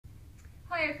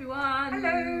Hi everyone.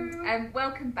 Hello. And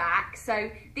welcome back. So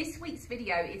this week's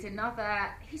video is another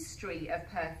history of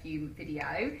perfume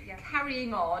video,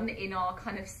 carrying on in our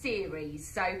kind of series.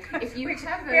 So if you we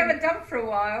haven't done for a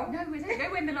while. No, we don't know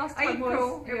when the last time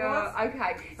April, was. it was.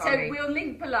 Okay. Sorry. So we'll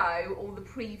link below all the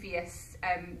previous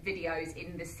videos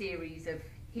in the series of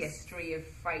history of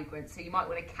fragrance. So you might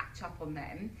want to catch up on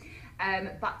them.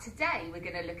 But today we're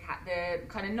going to look at the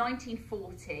kind of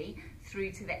 1940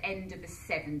 through to the end of the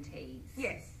 70s.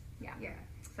 Yes. Yeah.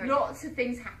 So lots of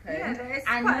things happened,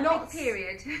 and quite lots, a big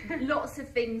period. lots of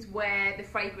things where the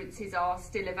fragrances are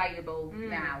still available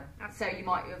now. Absolutely. So you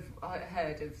might have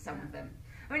heard of some of them.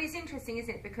 I mean, it's interesting,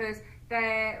 isn't it? Because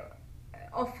there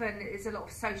often is a lot of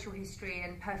social history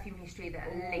and perfume history that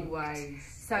are linked.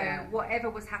 So whatever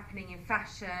was happening in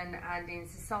fashion and in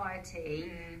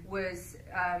society was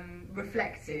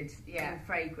reflected in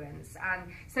fragrance.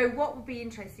 And so what would be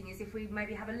interesting is if we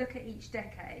maybe have a look at each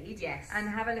decade and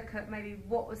have a look at maybe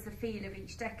what was the feel of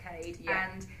each decade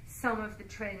and some of the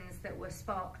trends that were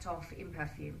sparked off in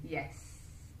perfume. Yes.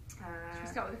 Should we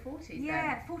start with the 40s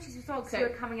Yeah, then? 40s was all so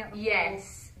coming up.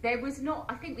 There was not,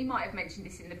 I think we might have mentioned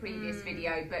this in the previous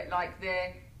video, but like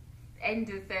the end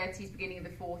of the 30s, beginning of the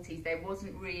 40s, there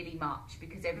wasn't really much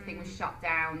because everything was shut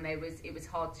down. It was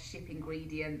hard to ship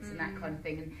ingredients and that kind of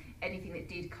thing, and anything that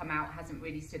did come out hasn't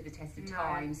really stood the test of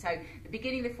time. So the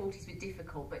beginning of the 40s were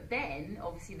difficult, but then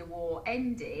obviously the war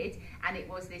ended and it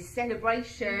was this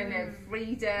celebration of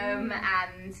freedom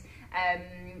and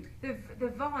the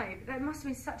vibe. That must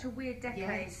have been such a weird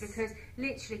decade because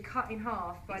literally cut in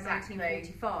half by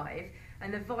 1945,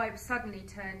 and the vibe suddenly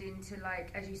turned into,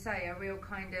 like, as you say, a real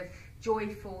kind of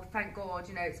joyful, thank God,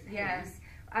 you know, it's peace.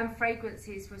 And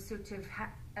fragrances were sort of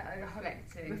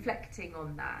reflecting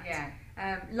on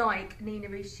that. Like Nina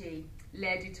Ricci.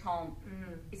 L'air du temps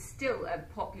is still a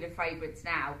popular fragrance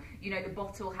now. You know, the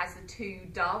bottle has the two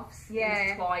doves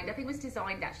intertwined. I think it was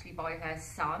designed actually by her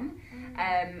son,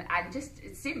 and just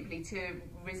simply to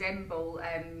resemble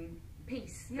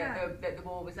peace, that the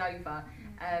war was over.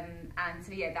 And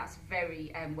so that's a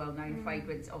very well-known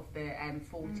fragrance of the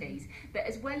 40s. But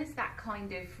as well as that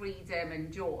kind of freedom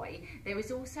and joy, there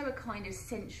was also a kind of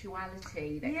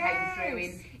sensuality that came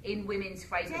through in women's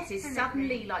fragrances.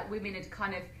 Suddenly, like, women had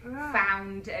kind of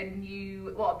found a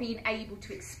new, being able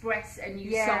to express a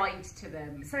new side to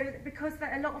them. So because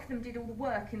a lot of them did all the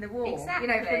work in the war. Exactly.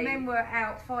 You know, if the men were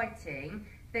out fighting,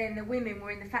 then the women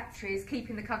were in the factories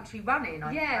keeping the country running,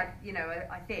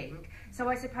 I think. So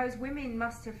I suppose women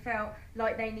must have felt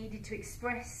like they needed to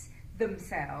express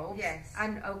themselves.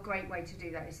 And a great way to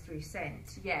do that is through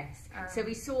scent. So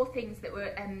we saw things that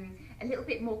were a little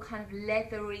bit more kind of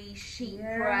leathery,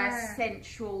 chypre,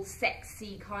 sensual,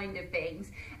 sexy kind of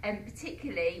things. And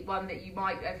particularly one that you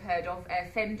might have heard of,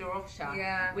 Femme de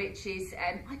Rocha, which is,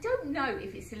 I don't know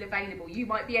if it's still available. You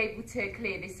might be able to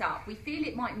clear this up. We feel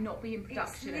it might not be in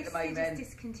production at the moment. It's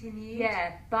discontinued.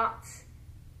 But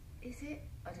is it?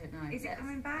 I don't know. Is it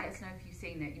coming back? Let us know if you've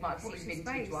seen it. You might have seen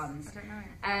vintage ones. I don't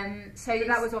know. So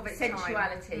that was of its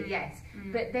sensuality,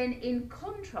 But then in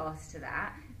contrast to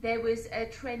that, there was a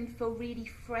trend for really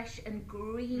fresh and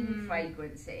green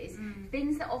fragrances,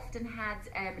 things that often had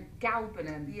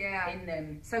galbanum in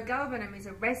them. So galbanum is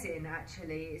a resin,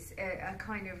 actually. It's a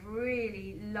kind of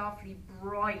really lovely,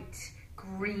 bright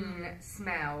green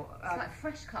smell. It's like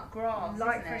fresh cut grass,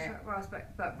 like fresh cut grass,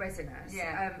 but resinous.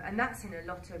 And that's in a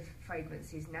lot of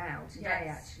fragrances now today,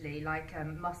 actually, like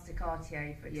Mustard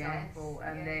Cartier, for example,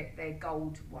 and their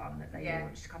gold one that they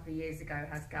launched a couple of years ago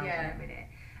has galbanum in it.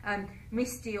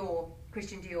 Miss Dior,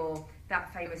 Christian Dior,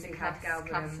 that famously had galbanum,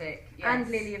 classic, and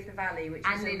Lily of the Valley, which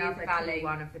is another key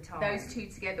one of the time. Those two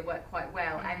together work quite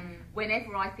well. And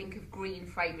whenever I think of green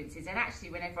fragrances, and actually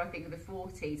whenever I think of the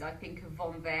 40s, I think of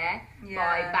Von Ver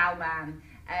by Balmain.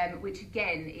 Which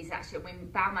again is actually,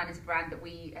 Balmain is a brand that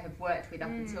we have worked with up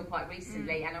until quite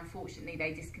recently, and unfortunately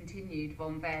they discontinued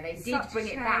Von Ver. They did bring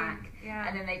it back,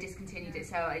 and then they discontinued it.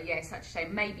 So such a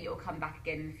shame. Maybe it'll come back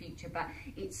again in the future, but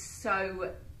it's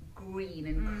so green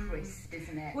and crisp,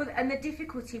 isn't it? Well, and the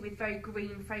difficulty with very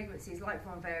green fragrances like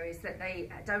Von Ver is that they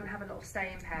don't have a lot of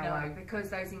staying power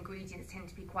because those ingredients tend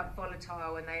to be quite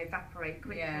volatile and they evaporate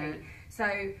quickly.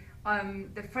 So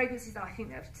the fragrances that I think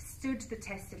that have stood the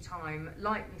test of time,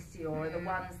 like Miss Dior, are the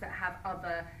ones that have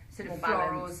other sort of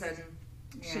florals and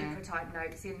chypre type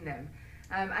notes in them.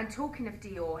 And talking of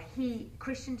Dior,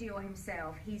 Christian Dior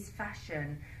himself, his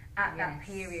fashion at that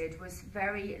period was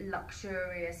very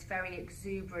luxurious, very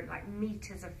exuberant, like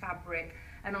meters of fabric,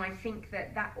 and I think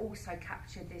that also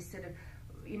captured this sort of,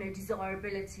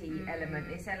 desirability element,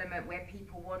 this element where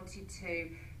people wanted to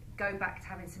go back to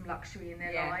having some luxury in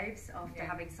their lives after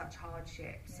having such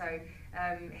hardship. So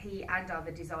he and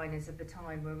other designers of the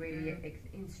time were really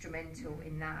instrumental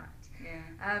in that.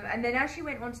 And then as you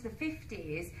went on to the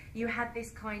 50s, you had this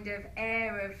kind of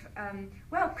air of,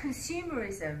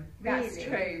 consumerism, really. That's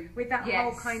true. With that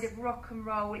whole kind of rock and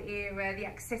roll era, the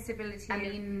accessibility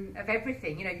of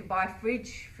everything. You know, you could buy a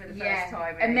fridge for the first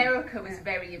time. America was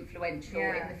very influential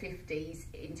in the 50s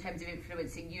in terms of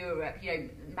influencing Europe. You know,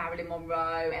 Marilyn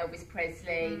Monroe, Elvis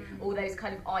Presley, all those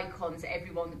kind of icons that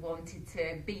everyone wanted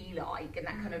to be like, and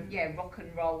that kind of, rock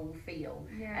and roll feel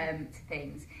to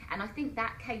things. And I think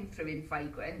that came through in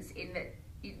fragrance, in that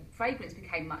fragrance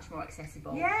became much more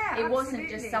accessible. It wasn't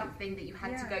just something that you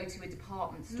had to go to a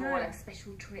department store, like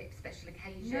special trip, special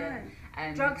occasion.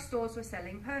 Drugstores were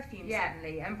selling perfume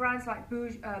suddenly, and brands like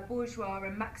Bourjois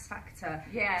and Max Factor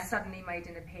suddenly made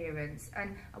an appearance.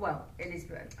 And not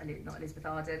Elizabeth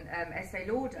Arden, Estee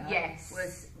Lauder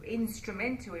was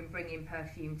instrumental in bringing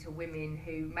perfume to women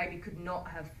who maybe could not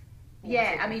have.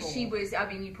 I mean, she was,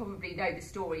 you probably know the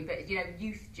story, but, you know,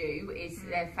 Youth Dew is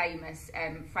their famous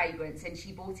fragrance, and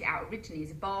she bought it out originally as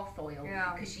a bath oil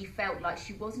because she felt like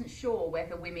she wasn't sure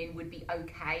whether women would be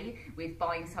okay with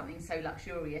buying something so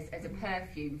luxurious as a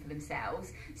perfume for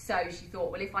themselves. So she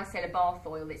thought, well, if I sell a bath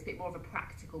oil, it's a bit more of a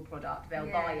practical product, they'll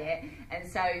buy it. And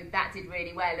so that did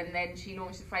really well, and then she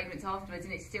launched the fragrance afterwards,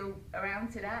 and it's still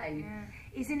around today.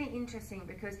 Isn't it interesting,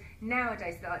 because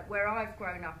nowadays, like where I've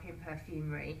grown up in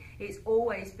perfumery, it's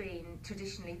always been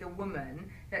traditionally the woman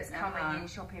that's coming in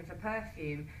shopping for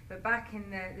perfume. But back in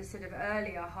the sort of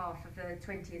earlier half of the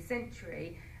 20th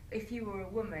century, if you were a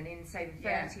woman in, say, the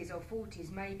 30s or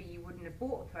 40s, maybe you wouldn't have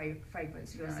bought a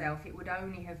fragrance for yourself. It would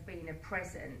only have been a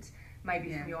present,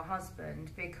 maybe from your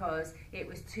husband, because it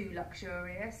was too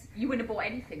luxurious. You wouldn't have bought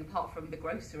anything apart from the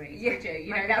groceries, would you?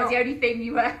 You know, that was the only thing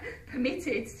you were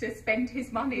permitted to spend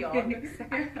his money on.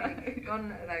 Exactly.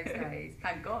 Gone are those days.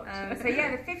 Thank God. So the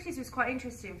 50s was quite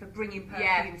interesting for bringing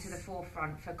perfume to the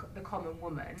forefront for the common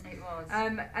woman. It was.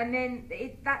 And then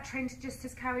that trend just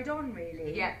has carried on,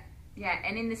 really. Yeah,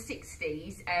 and in the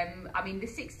 60s, I mean, the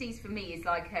 60s for me is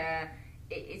like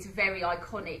it's a very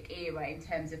iconic era in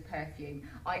terms of perfume.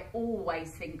 I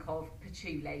always think of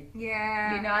patchouli.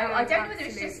 Yeah. You know, I don't know whether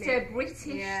it's just a British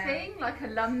thing, like a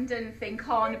London thing,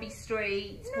 Carnaby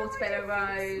Street, Portobello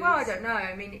Road. Well, I don't know.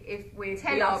 I mean, if we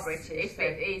are British, if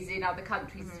it is in other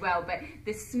countries as well. But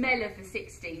the smell of the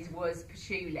 60s was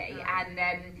patchouli, and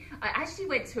I actually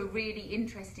went to a really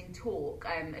interesting talk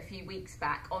a few weeks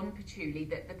back on patchouli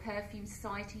that the Perfume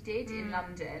Society did in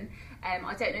London. I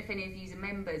don't know if any of you are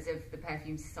members of the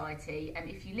Perfume Society.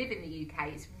 If you live in the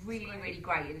UK, it's really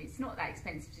great, and it's not that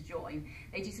expensive to join.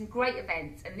 They do some great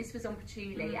events, and this was on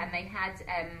patchouli, and they had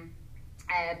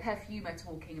a perfumer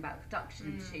talking about the production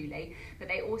of patchouli, but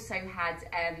they also had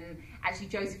actually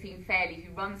Josephine Fairley,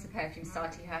 who runs the Perfume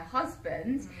Society, her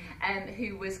husband,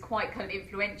 who was quite kind of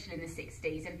influential in the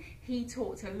 60s, and he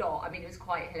talked a lot, I mean, it was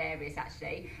quite hilarious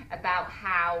actually, about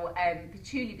how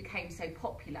patchouli became so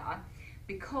popular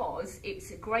because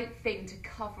it's a great thing to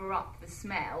cover up the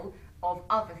smell of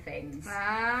other things.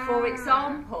 For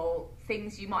example,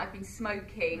 things you might have been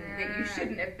smoking that you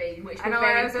shouldn't have been, which were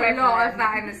very prevalent. There was a lot of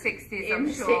that in the 60s,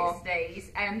 I'm sure. In the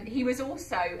 60s. He was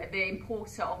also the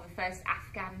importer of the first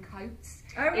Afghan coats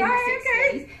in the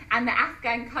 60s. And the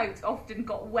Afghan coats often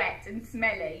got wet and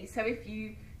smelly, so if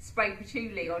you spray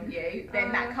patchouli on you,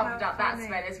 then that covered up that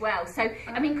smell as well. So,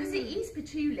 I mean, because it is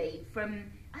patchouli from...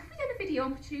 Have we done a video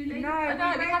on patchouli?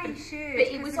 No, we haven't. Should, but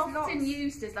it was often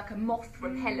used as like a moth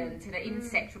repellent and an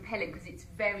insect repellent because it's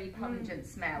very pungent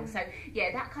smell. So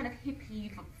yeah, that kind of hippie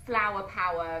flower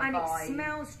power and vibe. It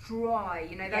smells dry.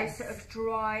 You know, those sort of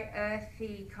dry,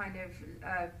 earthy kind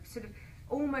of sort of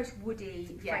almost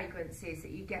woody fragrances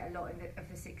that you get a lot in of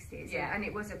the 60s. Yeah. And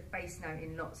it was a base note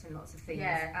in lots and lots of things.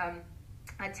 Yeah.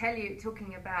 I tell you,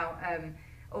 talking about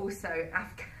also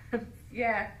Afghans.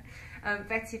 Yeah.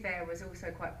 Vetiver was also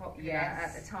quite popular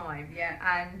at the time. Yeah.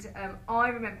 And I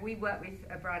remember we worked with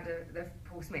a brand of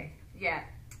Paul Smith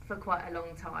for quite a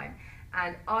long time.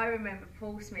 And I remember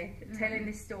Paul Smith telling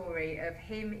this story of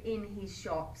him in his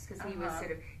shops, because he was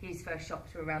sort of, his first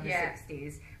shops were around the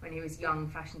 60s when he was a young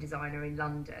fashion designer in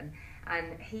London.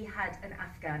 And he had an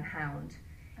Afghan hound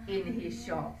in his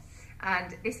shop.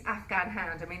 And this Afghan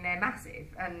hound, I mean, they're massive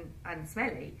and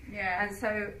smelly. Yeah. And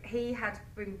so he had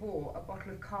been bought a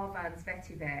bottle of Carvan's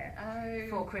Vetiver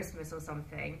for Christmas or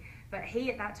something. But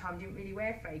he, at that time, didn't really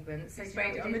wear fragrance. So he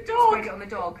sprayed it on the dog. Sprayed it on the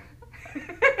dog.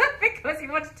 Because he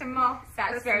wanted to mask.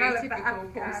 That's very typical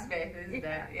Paul Smith, isn't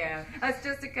it? Yeah. That's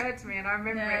just occurred to me, and I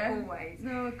remember it always.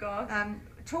 Oh, gosh.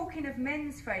 Talking of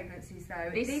men's fragrances,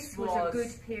 though, this was a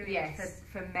good period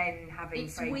for men having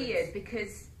It's fragrance. weird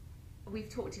because we've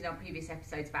talked in our previous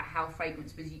episodes about how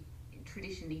fragrance was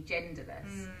traditionally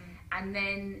genderless. And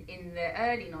then in the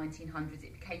early 1900s,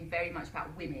 it became very much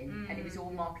about women, and it was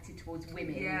all marketed towards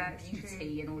women,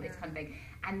 beauty, and all this kind of thing.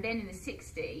 And then in the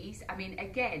 60s, I mean,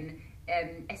 again,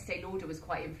 Estee Lauder was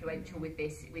quite influential with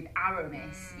this, with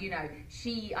Aramis. You know,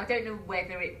 I don't know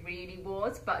whether it really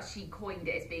was, but she coined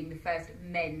it as being the first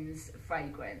men's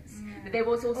fragrance. But there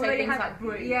was also things like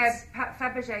Brut. Yeah,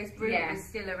 Fabergé's Brut was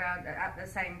still around at the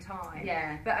same time.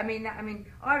 Yeah. But I mean,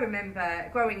 I remember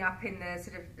growing up in the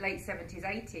sort of late 70s,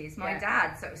 80s, my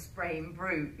dad sort of spraying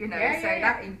Brut, you know,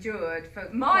 that endured for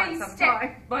quite some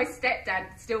time. My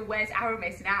stepdad still wears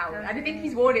Aramis now, and I think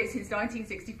he's worn it since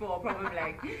 1964,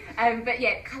 probably. But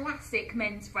yeah, classic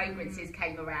men's fragrances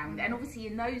came around, and obviously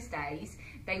in those days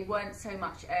they weren't so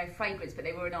much a fragrance, but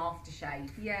they were an aftershave.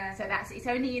 Yeah. So it's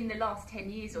only in the last 10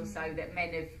 years or so that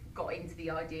men have got into the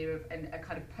idea of a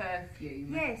kind of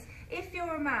perfume. Yes. If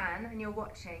you're a man and you're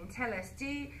watching, tell us,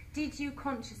 did you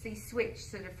consciously switch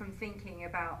sort of from thinking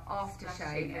about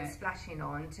aftershave and splashing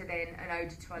on to then an eau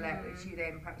de toilette, which you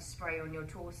then perhaps spray on your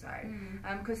torso?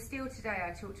 Because still today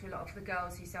I talk to a lot of the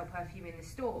girls who sell perfume in the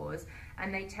stores,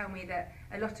 and they tell me that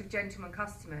a lot of gentlemen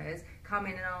customers come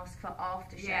in and ask for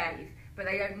aftershave, but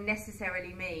they don't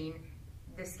necessarily mean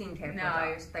the skincare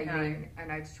products, they mean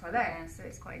an eau de toilette, so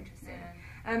it's quite interesting.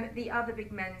 The other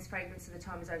big men's fragrance of the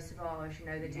time was Eau Sauvage, you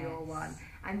know, the Dior one,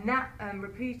 and that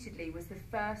reputedly was the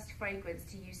first fragrance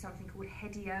to use something called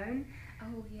Hédione.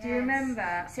 Oh, yes. Do you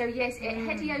remember? So yes,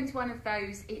 Hédione's one of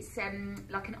those. It's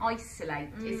like an isolate,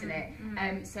 isn't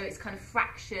it? So it's kind of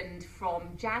fractioned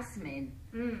from jasmine,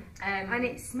 and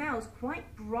it smells quite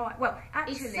bright. Well,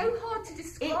 actually, it's so hard to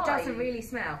describe. It doesn't really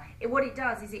smell. What it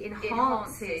does is it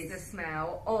enhances the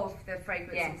smell of the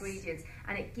fragrance ingredients,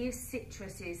 and it gives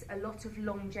citruses a lot of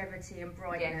longevity and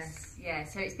brightness. Yeah.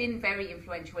 So it's been very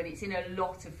influential, and it's in a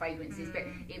lot of fragrances, but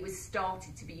it was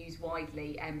started to be used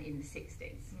widely in the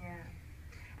 60s. Yeah.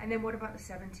 And then what about the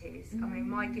 70s? I mean,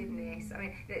 my goodness. I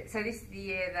mean, so this is the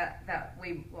year that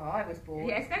I was born.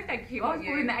 Yes, no, thank you. I was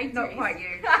born in the 80s. Not quite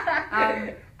you.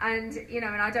 And, you know,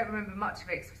 and I don't remember much of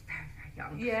it because I was very, very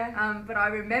young. Yeah. But I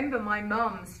remember my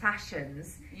mum's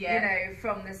fashions, you know,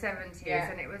 from the 70s.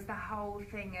 Yeah. And it was the whole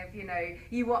thing of, you know,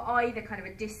 you were either kind of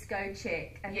a disco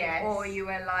chick, or you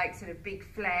were like sort of big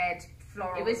flared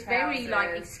floral It was very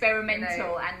like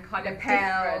experimental and kind of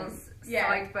lapels,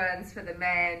 sideburns for the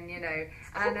men, you know.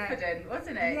 Confident,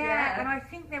 wasn't it? Yeah, and I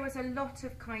think there was a lot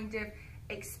of kind of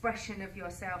expression of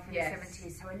yourself in the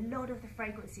 70s, so a lot of the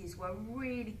fragrances were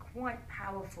really quite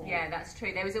powerful. Yeah, that's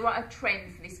true. There was a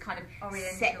trend for this kind of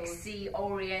sexy,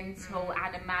 oriental,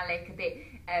 animalic, a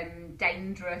bit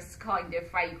dangerous kind of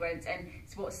fragrance, and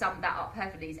it's what summed that up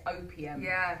perfectly is Opium.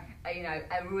 Yeah. You know,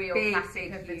 a real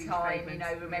classic of the time. You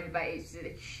know, remember it's a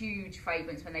huge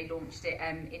fragrance when they launched it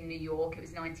in New York. It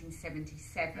was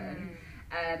 1977.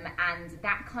 And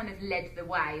that kind of led the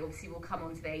way. Obviously we'll come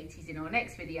on to the 80s in our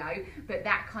next video, but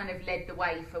that kind of led the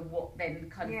way for what then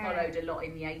kind of followed a lot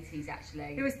in the 80s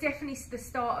actually. It was definitely the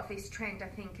start of this trend, I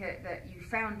think, that you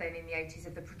found then in the 80s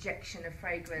of the projection of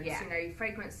fragrance. You know,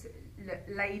 fragrance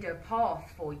laid a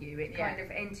path for you. It kind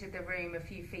of entered the room a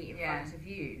few feet in front of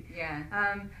you.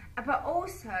 But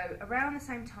also around the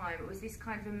same time it was this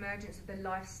kind of emergence of the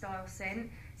lifestyle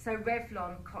scent. So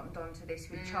Revlon cottoned onto this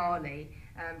with Charlie.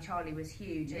 Charlie was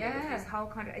huge, and it was this whole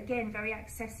kind of, again, very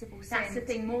accessible scent. That's the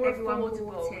thing, more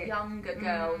affordable, younger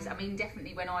girls. I mean,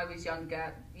 definitely when I was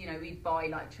younger, you know, we'd buy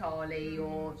like Charlie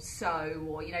or So,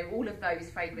 or, you know, all of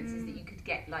those fragrances that you could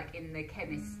get like in the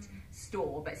chemist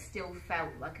store, but still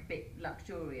felt like a bit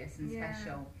luxurious and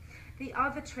special. The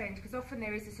other trend, because often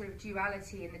there is a sort of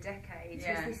duality in the decades,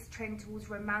 was this trend towards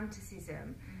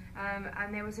romanticism.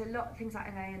 And there was a lot of things like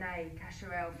an A&A,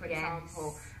 Cacharel, for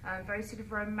example, very sort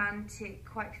of romantic,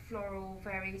 quite floral,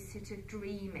 very sort of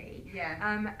dreamy.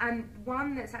 And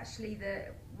one that's actually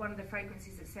one of the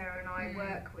fragrances that Sarah and I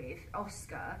work with,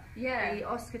 Oscar, the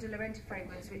Oscar de la Renta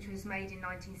fragrance, which was made in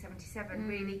 1977,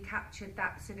 really captured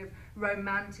that sort of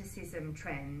romanticism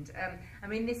trend. I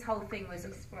mean, this whole thing was,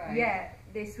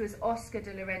 this was Oscar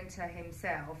de la Renta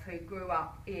himself, who grew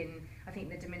up in, I think,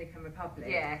 the Dominican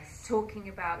Republic, talking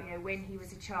about, you know, when he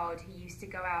was a child, he used to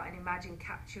go out and imagine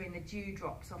capturing the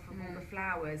dewdrops off of all the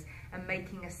flowers and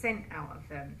making a scent out of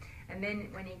them. And then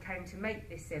when he came to make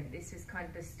this scent, this was kind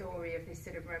of the story of this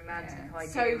sort of romantic idea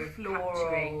so of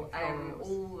floral,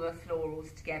 all the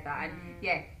florals together. And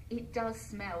it does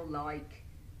smell like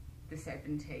the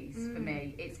 70s for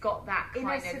me. It's got that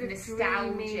kind of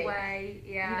nostalgic way,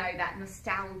 you know, that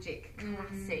nostalgic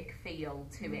classic feel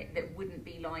to it that wouldn't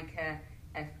be like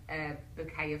a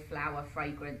bouquet of flower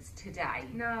fragrance today.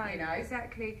 No, you know?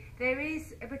 Exactly. There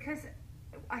is, because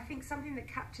I think something that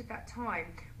captured that time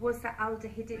was that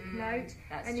aldehydic note,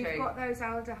 and you've got those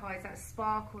aldehydes, that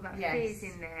sparkle, that fizz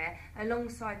in there,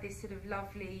 alongside this sort of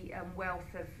lovely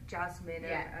wealth of jasmine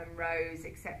and rose,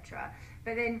 etc.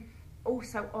 But then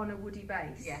also on a woody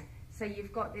base. Yeah. So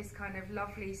you've got this kind of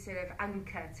lovely sort of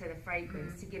anchor to the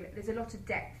fragrance to give it. There's a lot of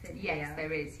depth in here. Yes,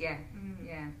 there is. Yeah,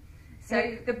 yeah.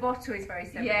 So the bottle is very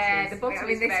 70s. Yeah, the bottle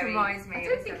is this very. Reminds me. I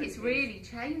don't think it's really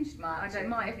changed much. It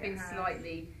might have been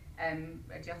slightly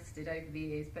adjusted over the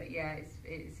years, but yeah,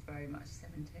 it's very much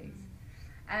 70s.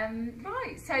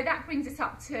 Right, so that brings us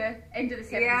up to end of the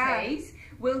 70s. Yeah.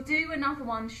 We'll do another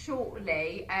one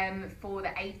shortly for the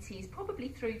 80s, probably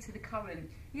through to the current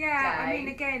day. I mean,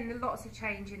 again, lots of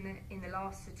change in the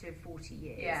last sort of 40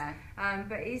 years. Yeah.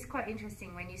 But it is quite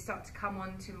interesting when you start to come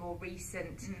on to more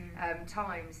recent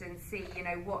times and see, you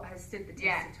know, what has stood the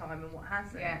test of time and what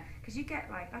hasn't. Yeah. Because you get,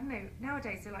 like, I don't know,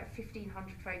 nowadays there are like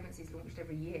 1,500 fragrances launched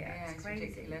every year. Yeah, it's crazy.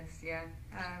 Ridiculous. Yeah.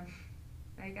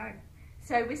 There you go.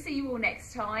 So we'll see you all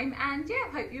next time, and yeah,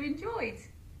 hope you enjoyed.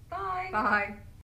 Bye. Bye.